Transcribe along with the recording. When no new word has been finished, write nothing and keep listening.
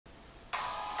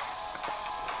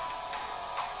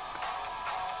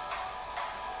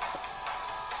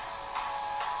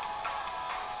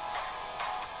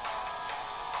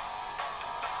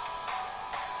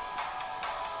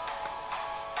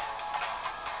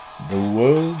The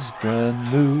world's brand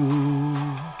new.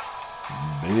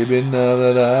 Baby, now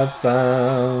that I've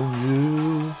found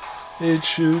you, it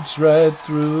shoots right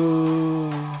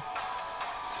through.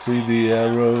 See the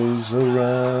arrows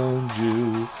around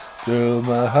you. Girl,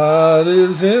 my heart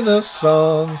is in a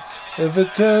song. If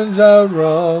it turns out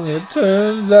wrong, it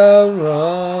turns out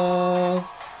wrong.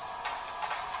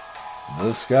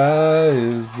 The sky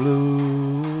is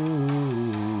blue.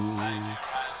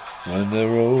 When they're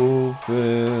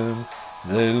open,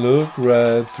 they look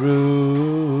right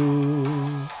through.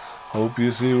 Hope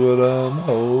you see what I'm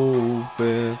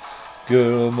hoping.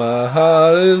 Girl, my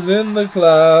heart is in the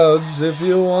clouds. If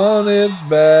you want it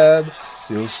bad,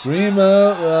 you'll scream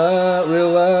out loud, real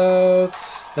loud.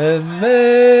 And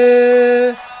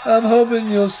man, I'm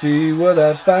hoping you'll see what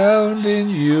I found in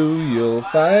you, you'll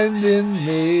find in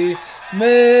me.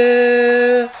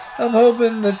 Man, I'm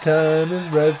hoping the time is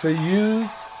right for you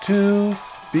to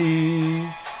be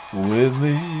with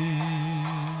me.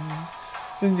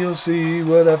 And you'll see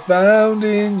what I found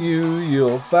in you,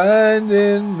 you'll find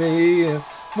in me.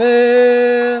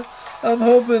 Man, I'm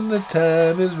hoping the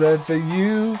time is right for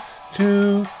you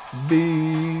to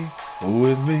be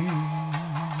with me.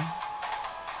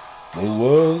 The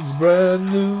world's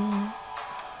brand new.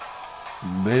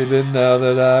 Baby, now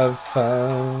that I've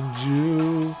found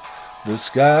you, the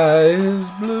sky is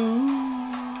blue.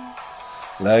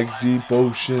 Like deep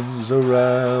oceans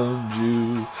around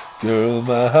you. Girl,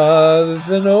 my heart is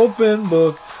an open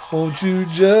book. Won't you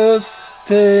just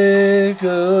take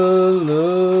a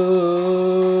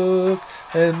look?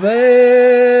 And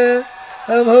man,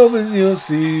 I'm hoping you'll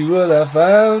see what I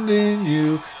found in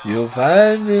you, you'll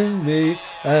find in me.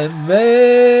 And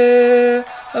man,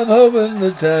 I'm hoping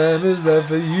the time is right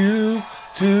for you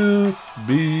to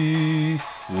be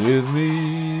with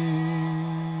me.